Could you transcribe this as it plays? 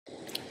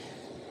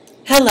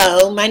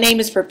Hello, my name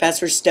is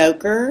Professor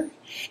Stoker,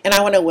 and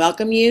I want to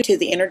welcome you to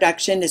the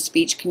Introduction to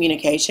Speech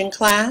Communication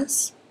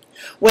class.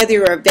 Whether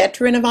you're a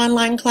veteran of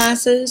online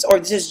classes or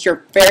this is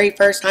your very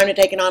first time to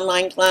take an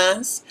online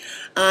class,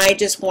 I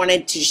just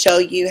wanted to show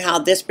you how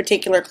this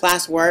particular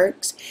class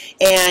works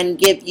and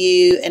give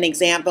you an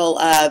example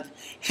of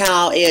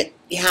how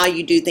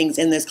you do things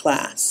in this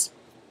class.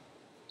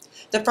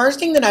 The first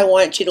thing that I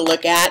want you to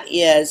look at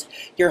is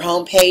your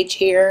home page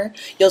here.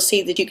 You'll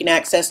see that you can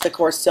access the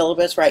course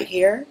syllabus right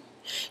here.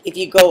 If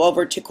you go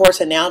over to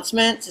course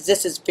announcements,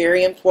 this is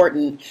very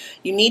important.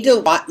 You need to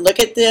look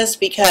at this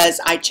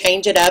because I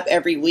change it up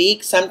every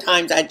week.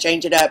 Sometimes I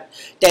change it up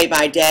day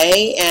by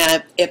day,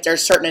 and if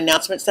there's certain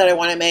announcements that I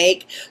want to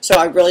make, so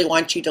I really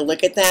want you to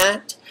look at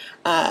that.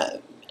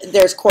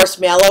 There's course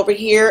mail over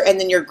here, and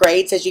then your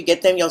grades as you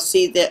get them. You'll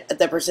see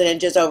the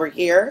percentages over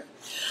here.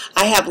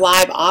 I have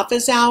live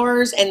office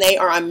hours, and they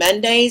are on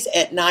Mondays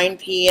at 9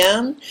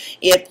 p.m.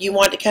 If you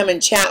want to come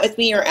and chat with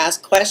me or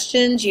ask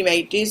questions, you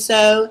may do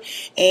so.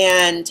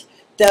 And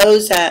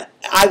those,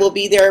 I will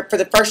be there for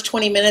the first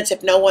 20 minutes.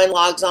 If no one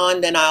logs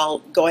on, then I'll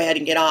go ahead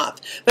and get off.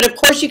 But of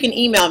course, you can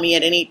email me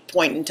at any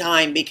point in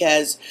time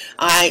because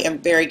I am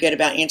very good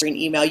about answering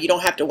email. You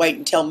don't have to wait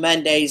until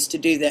Mondays to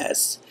do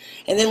this.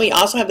 And then we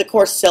also have the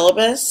course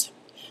syllabus,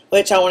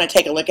 which I want to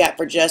take a look at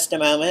for just a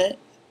moment.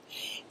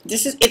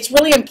 It's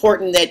really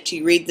important that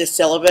you read the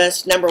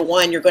syllabus. Number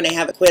one, you're going to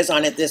have a quiz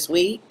on it this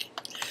week,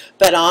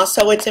 but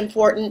also it's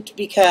important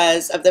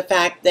because of the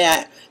fact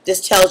that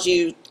this tells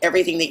you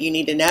everything that you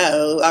need to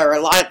know, or a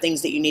lot of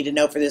things that you need to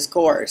know for this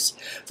course.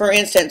 For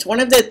instance,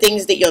 one of the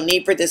things that you'll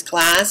need for this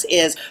class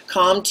is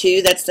COM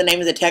 2. That's the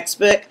name of the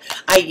textbook.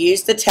 I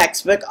use the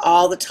textbook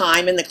all the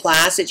time in the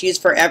class. It's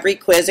used for every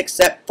quiz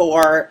except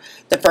for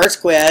the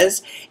first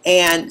quiz,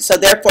 and so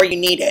therefore you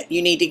need it.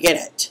 You need to get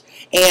it.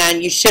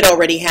 And you should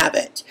already have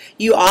it.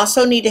 You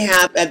also need to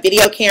have a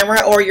video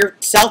camera or your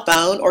cell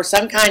phone or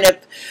some kind of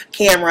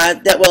camera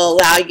that will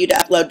allow you to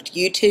upload to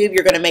YouTube.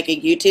 You're going to make a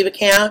YouTube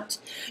account.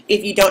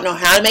 If you don't know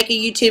how to make a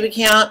YouTube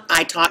account,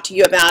 I talked to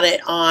you about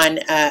it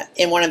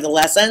in one of the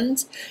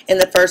lessons in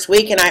the first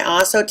week, and I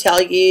also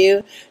tell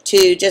you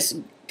to just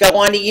go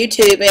onto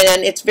YouTube,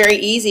 and it's very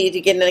easy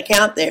to get an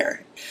account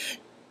there.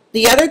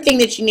 The other thing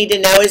that you need to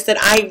know is that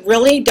I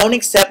really don't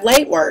accept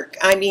late work.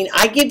 I mean,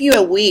 I give you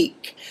a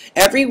week.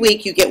 Every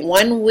week you get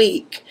 1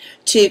 week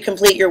to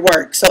complete your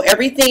work. So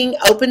everything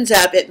opens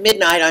up at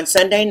midnight on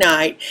Sunday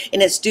night,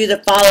 and it's due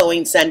the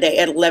following Sunday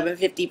at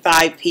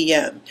 11:55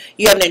 p.m.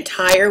 You have an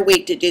entire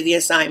week to do the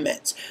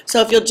assignments.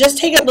 So if you'll just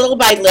take it little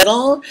by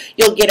little,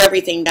 you'll get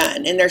everything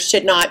done, and there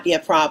should not be a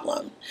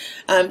problem.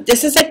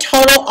 This is a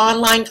total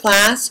online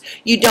class.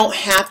 You don't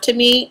have to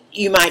meet.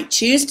 You might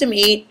choose to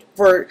meet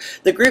for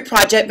the group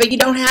project, but you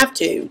don't have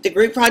to. The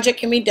group project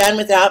can be done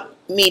without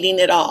meeting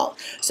at all.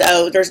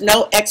 So there's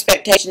no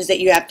expectations that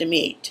you have to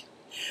meet.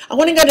 I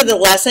want to go to the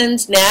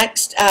lessons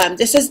next.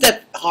 This is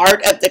the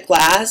heart of the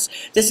class.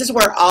 This is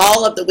where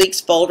all of the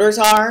week's folders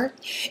are.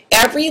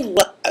 Every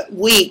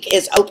week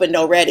is opened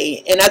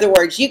already. In other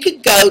words, you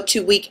could go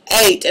to week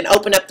 8 and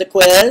open up the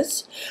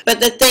quiz,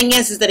 but the thing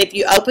is that if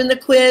you open the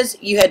quiz,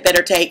 you had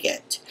better take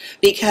it,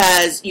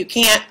 because you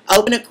can't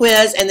open a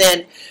quiz and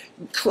then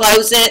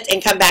close it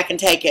and come back and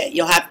take it.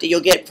 You'll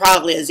get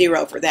probably a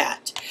 0 for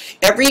that.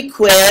 Every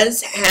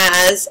quiz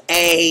has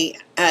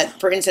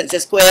for instance,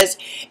 this quiz,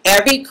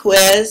 every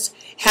quiz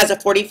has a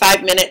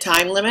 45-minute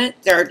time limit.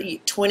 There are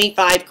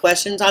 25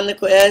 questions on the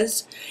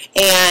quiz,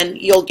 and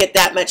you'll get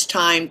that much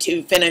time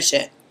to finish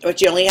it,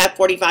 but you only have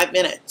 45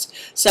 minutes.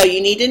 So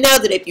you need to know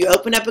that if you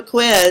open up a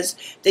quiz,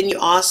 then you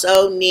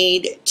also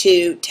need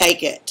to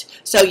take it.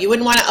 So you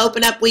wouldn't want to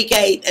open up week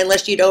 8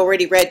 unless you'd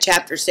already read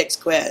chapter 6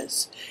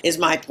 quiz, is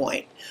my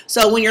point.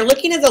 So when you're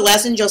looking at the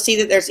lessons, you'll see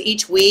that there's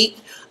each week.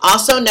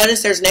 Also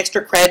notice there's an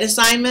extra credit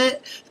assignment.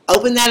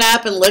 Open that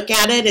up and look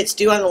at it. It's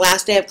due on the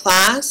last day of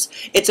class.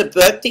 It's a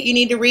book that you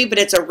need to read, but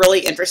it's a really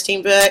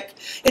interesting book.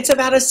 It's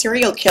about a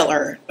serial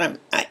killer, but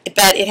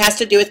it has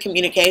to do with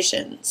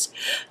communications.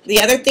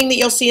 The other thing that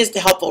you'll see is the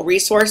helpful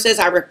resources.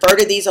 I refer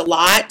to these a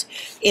lot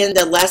in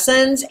the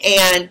lessons,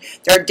 and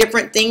there are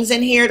different things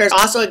in here. There's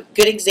also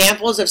good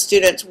examples of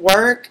students'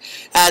 work.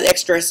 The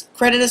extra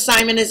credit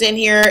assignment is in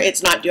here.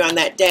 It's not due on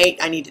that date.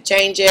 I need to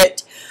change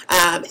it.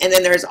 And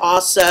then there's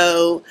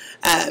also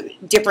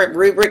different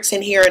rubrics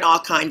in here and all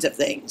kinds of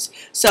things.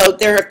 So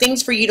there are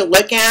things for you to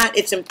look at.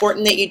 It's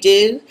important that you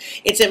do.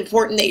 It's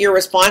important that you're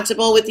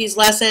responsible with these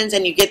lessons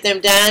and you get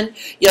them done.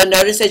 You'll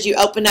notice as you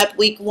open up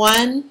week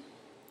 1,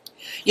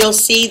 you'll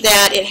see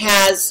that it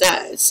has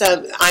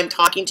I'm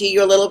talking to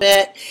you a little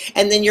bit,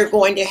 and then you're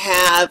going to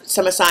have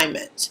some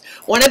assignments.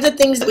 One of the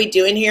things that we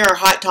do in here are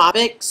hot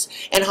topics,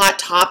 and hot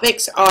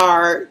topics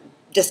are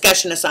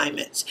discussion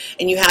assignments,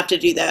 and you have to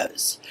do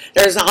those.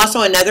 There's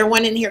also another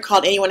one in here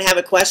called Anyone Have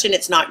a Question?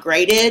 It's not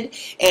graded,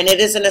 and it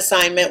is an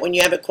assignment. When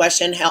you have a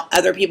question,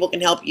 other people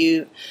can help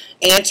you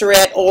answer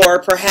it, or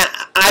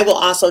perhaps I will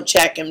also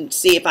check and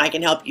see if I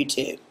can help you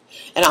too.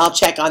 And I'll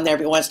check on there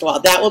every once in a while.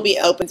 That will be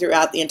open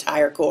throughout the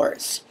entire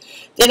course.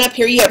 Then up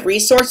here you have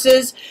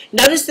resources.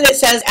 Notice that it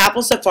says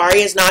Apple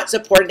Safari is not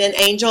supported in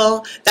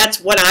Angel. That's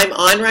what I'm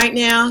on right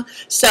now.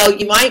 So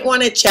you might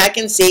want to check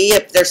and see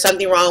if there's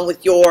something wrong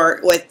with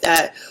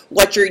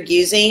what you're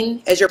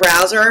using as your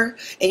browser,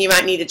 and you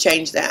might need to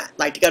change that,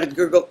 like to go to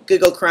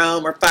Google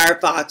Chrome or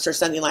Firefox or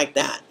something like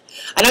that.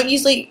 I don't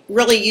usually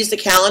really use the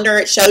calendar.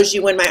 It shows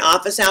you when my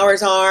office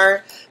hours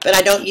are, but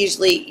I don't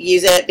usually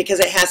use it because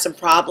it has some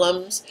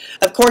problems.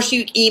 Of course,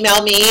 you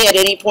email me at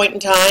any point in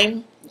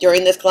time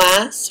during this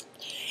class,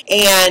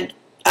 and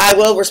I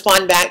will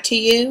respond back to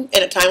you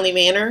in a timely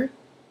manner.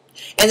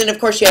 And then, of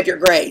course, you have your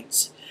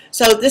grades.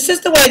 So this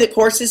is the way the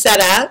course is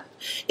set up.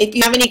 If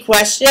you have any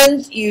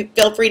questions, you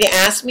feel free to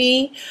ask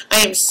me. I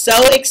am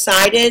so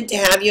excited to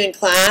have you in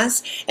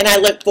class, and I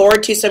look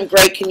forward to some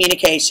great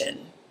communication.